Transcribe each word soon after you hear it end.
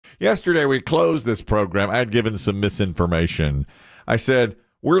Yesterday we closed this program. I had given some misinformation. I said,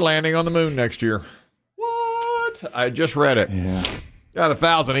 we're landing on the moon next year. What? I just read it. Yeah. Got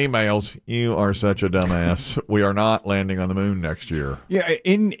 1,000 emails. You are such a dumbass. We are not landing on the moon next year. Yeah,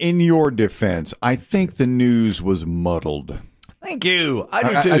 in your defense, I think the news was muddled. Thank you.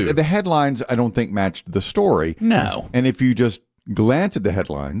 I do too. The headlines, I don't think, matched the story. No. And if you just glance at the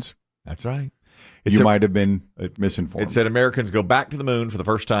headlines, that's right. You might have been misinformed. It said Americans go back to the moon for the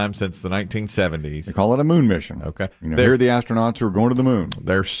first time since the 1970s. They call it a moon mission. Okay. Here are the astronauts who are going to the moon.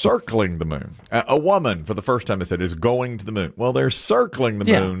 They're circling the moon. A woman, for the first time, it said, is going to the moon. Well, they're circling the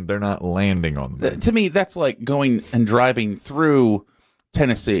moon. They're not landing on the moon. To me, that's like going and driving through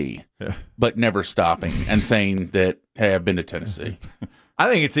Tennessee, but never stopping and saying that, hey, I've been to Tennessee. I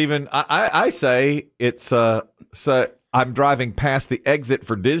think it's even, I say it's, I'm driving past the exit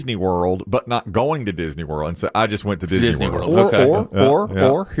for Disney World, but not going to Disney World. And so I just went to Disney World.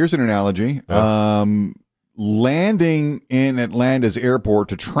 Or here's an analogy. Landing in Atlanta's airport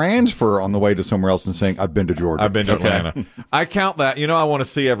to transfer on the way to somewhere else and saying, I've been to Georgia. I've been to Atlanta. I count that. I want to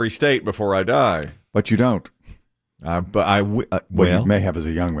see every state before I die. But you don't. Well, you may have as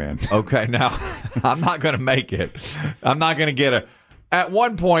a young man. Okay, now, I'm not going to make it. I'm not going to get a... At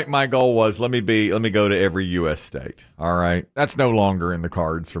one point, my goal was let me go to every U.S. state. All right, that's no longer in the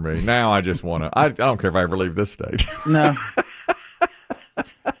cards for me. Now I just want to. I don't care if I ever leave this state. No.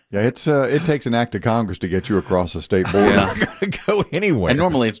 Yeah, it takes an act of Congress to get you across the state border. I'm not going to go anywhere. And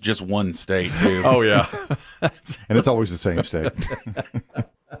normally it's just one state too. Oh yeah, and it's always the same state.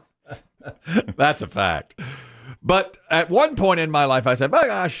 That's a fact. But at one point in my life, I said, "My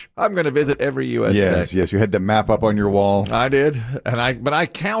gosh, I'm going to visit every U.S. state." Yes. You had the map up on your wall. I did, but I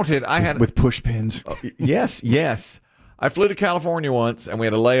counted. I had with push pins. Yes. I flew to California once, and we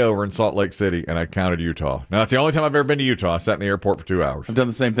had a layover in Salt Lake City, and I counted Utah. Now that's the only time I've ever been to Utah. I sat in the airport for 2 hours. I've done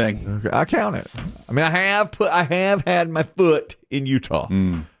the same thing. Okay, I count it. I mean, I have had my foot in Utah,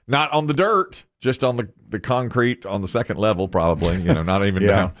 not on the dirt. Just on the concrete on the second level, probably. Not even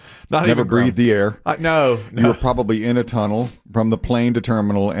down. Not Never even breathed the air. No. You were probably in a tunnel from the plane to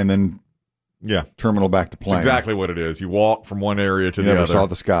terminal, and then terminal back to plane. That's exactly what it is. You walk from one area to the other. Never saw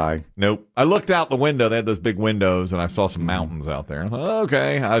the sky. Nope. I looked out the window. They had those big windows, and I saw some mountains out there. I thought,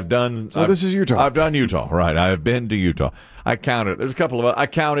 okay, this is Utah. I've done Utah, right? I have been to Utah. I counted. There's a couple of. I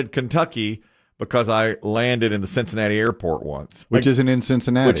counted Kentucky. Because I landed in the Cincinnati airport once. Which isn't in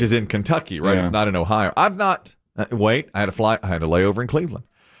Cincinnati. Which is in Kentucky, right? Yeah. It's not in Ohio. I've not... wait, I had a layover in Cleveland.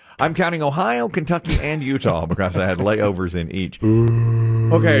 I'm counting Ohio, Kentucky, and Utah because I had layovers in each.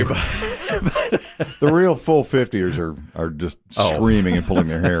 Okay. The real full 50ers are just screaming and pulling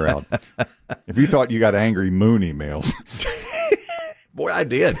their hair out. If you thought you got angry moon emails... Boy, I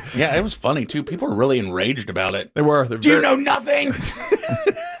did. Yeah, it was funny, too. People were really enraged about it. They were. Do you know nothing?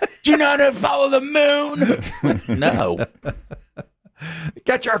 Do you know how to follow the moon? No.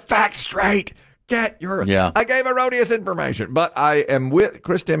 Get your facts straight. I gave erroneous information. But I am with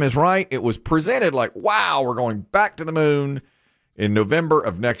Chris Demm is right. It was presented like, wow, we're going back to the moon in November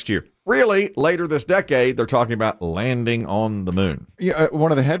of next year. Really, later this decade, they're talking about landing on the moon. Yeah,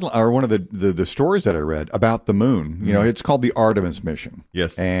 one of the stories that I read about the moon, it's called the Artemis mission.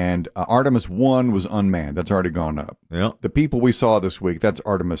 Yes. And Artemis 1 was unmanned. That's already gone up. Yeah. The people we saw this week, that's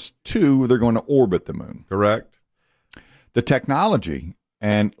Artemis 2. They're going to orbit the moon. Correct. The technology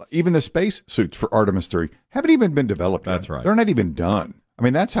and even the space suits for Artemis 3 haven't even been developed yet. That's right. They're not even done. I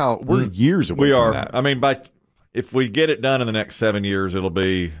mean, that's how we're years away from that. I mean, if we get it done in the next 7 years, it'll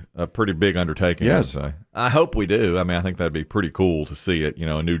be a pretty big undertaking. Yes. I hope we do. I mean, I think that'd be pretty cool to see it,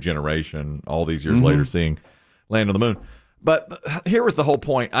 a new generation all these years later seeing land on the moon. But here was the whole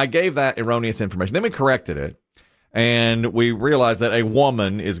point. I gave that erroneous information. Then we corrected it, and we realized that a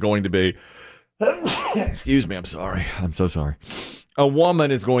woman is going to be excuse me, I'm sorry. I'm so sorry. A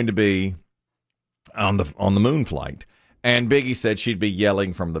woman is going to be on the moon flight. And Biggie said she'd be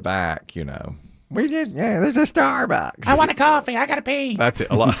yelling from the back, We did, there's a Starbucks. I want a coffee. I got to pee. That's it.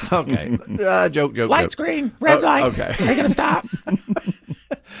 Okay. Joke. Light screen. Red light. Okay. Are you going to stop?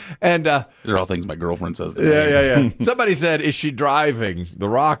 And these are all things my girlfriend says to me. Yeah. Somebody said, is she driving the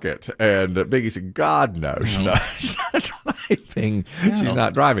rocket? And Biggie said, God, no. She's not driving. No. She's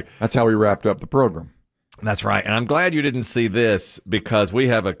not driving. That's how we wrapped up the program. That's right. And I'm glad you didn't see this because we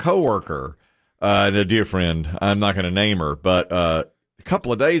have a coworker, a dear friend. I'm not going to name her, but a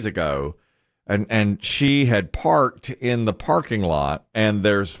couple of days ago, and she had parked in the parking lot, and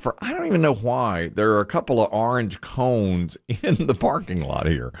I don't even know why, there are a couple of orange cones in the parking lot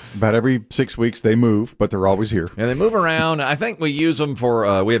here. About every 6 weeks they move, but they're always here. And they move around. I think we use them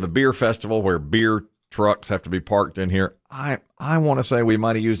for, we have a beer festival where beer trucks have to be parked in here. I I want to say we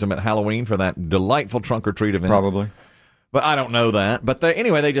might have used them at Halloween for that delightful trunk or treat event. Probably. But I don't know that. But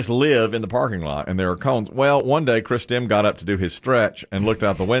anyway, they just live in the parking lot, and there are cones. Well, one day, Chris Demm got up to do his stretch and looked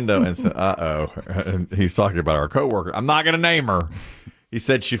out the window and said, uh-oh. And he's talking about our coworker. I'm not going to name her. He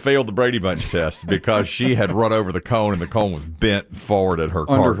said she failed the Brady Bunch test because she had run over the cone, and the cone was bent forward at her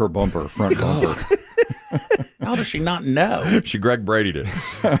car. Under her bumper, front bumper. How does she not know? She Greg Brady'd it.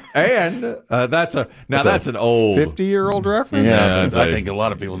 And that's an old 50-year-old reference? Yeah, I think a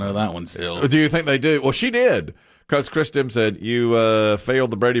lot of people know that one still. Do you think they do? Well, she did. Because Chris Demm said, you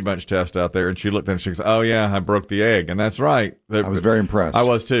failed the Brady Bunch test out there. And she looked at him and she said, oh, yeah, I broke the egg. And that's right. I was very impressed. I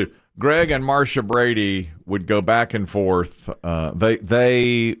was, too. Greg and Marcia Brady would go back and forth.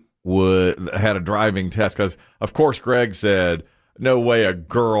 They had a driving test because, of course, Greg said, no way a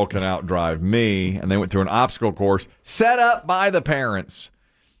girl can outdrive me. And they went through an obstacle course set up by the parents.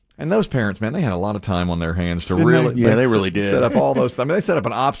 And those parents, man, they had a lot of time on their hands to really, they really did set up all those. I mean, they set up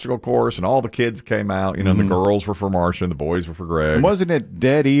an obstacle course, and all the kids came out. You know, the girls were for Marcia, and the boys were for Greg. And wasn't it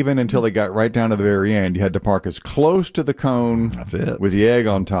dead even until they got right down to the very end? You had to park as close to the cone. That's it. With the egg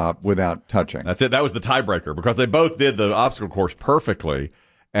on top without touching. That's it. That was the tiebreaker because they both did the obstacle course perfectly.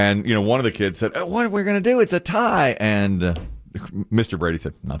 And you know, one of the kids said, "What are we going to do? It's a tie." And Mr. Brady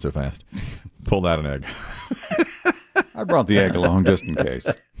said, "Not so fast. Pulled out an egg." I brought the egg along just in case.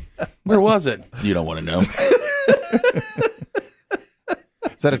 Where was it? You don't want to know. Is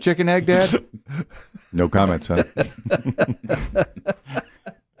that a chicken egg, Dad? No comments, huh?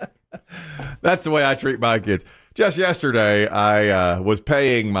 That's the way I treat my kids. Just yesterday, I was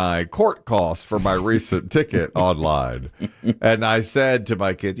paying my court costs for my recent ticket online. And I said to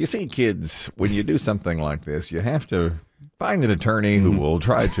my kids, you see, kids, when you do something like this, you have to find an attorney who will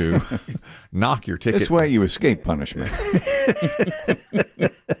try to knock your ticket. This way you escape punishment.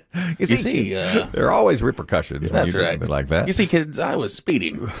 You see, there are always repercussions when you do something like that. You see, kids, I was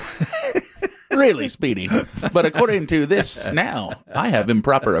speeding. Really speeding. But according to this now, I have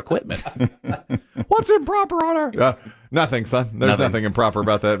improper equipment. What's improper on her? Nothing, son. There's nothing improper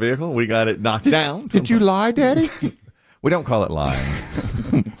about that vehicle. We got it knocked down. Did you lie, Daddy? We don't call it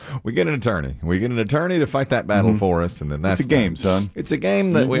lying. We get an attorney. We get an attorney to fight that battle for us, and then that's it's a game, son. It's a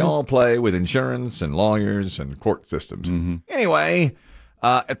game that we all play with insurance and lawyers and court systems. Anyway,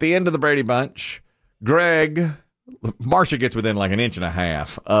 at the end of the Brady Bunch, Marcia gets within like an inch and a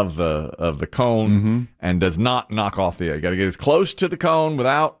half of the cone and does not knock off the egg. Got to get as close to the cone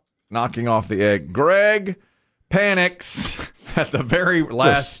without knocking off the egg. Greg panics at the very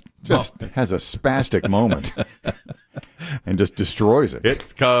last. Just has a spastic moment and just destroys it.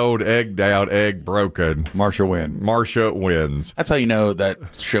 It's cold, egged out, egg broken. Marcia wins. That's how you know that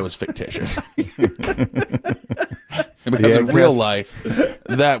show is fictitious. Because in real life,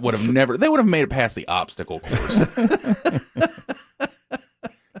 that would have never. They would have made it past the obstacle course.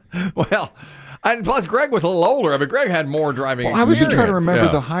 Well, and plus Greg was a little older. I mean, Greg had more driving experience. I was just trying to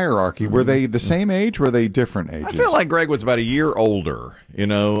remember the hierarchy. Were they the same age? Were they different ages? I feel like Greg was about a year older. You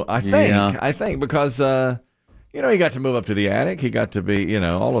know, I think because you know, he got to move up to the attic. He got to be, you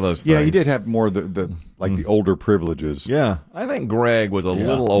know, all of those things. Yeah, he did have more the older privileges. Yeah, I think Greg was a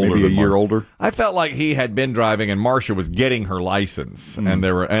little older. Maybe a year older. I felt like he had been driving, and Marcia was getting her license,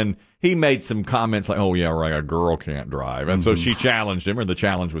 and he made some comments like, "Oh yeah, right, a girl can't drive," and so she challenged him, or the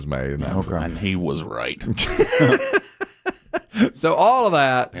challenge was made, and he was right. So all of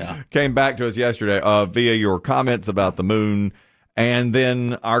that came back to us yesterday via your comments about the moon. And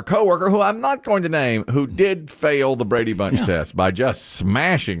then our coworker, who I'm not going to name, who did fail the Brady Bunch test by just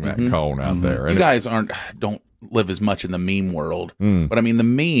smashing that cone out there. And you guys don't live as much in the meme world, but I mean the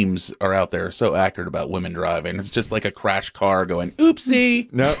memes are out there so accurate about women driving. It's just like a crash car going,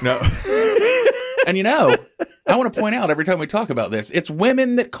 "Oopsie." No. And you know, I want to point out every time we talk about this, it's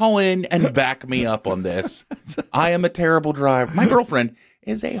women that call in and back me up on this. I am a terrible driver. My girlfriend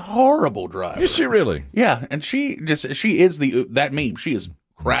is a horrible driver. Is she really? Yeah, and she is that meme. She is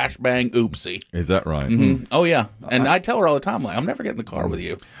crash bang oopsie. Is that right? Oh yeah, and I tell her all the time, like, I'm never getting in the car with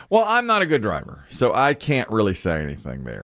you. Well, I'm not a good driver, so I can't really say anything there.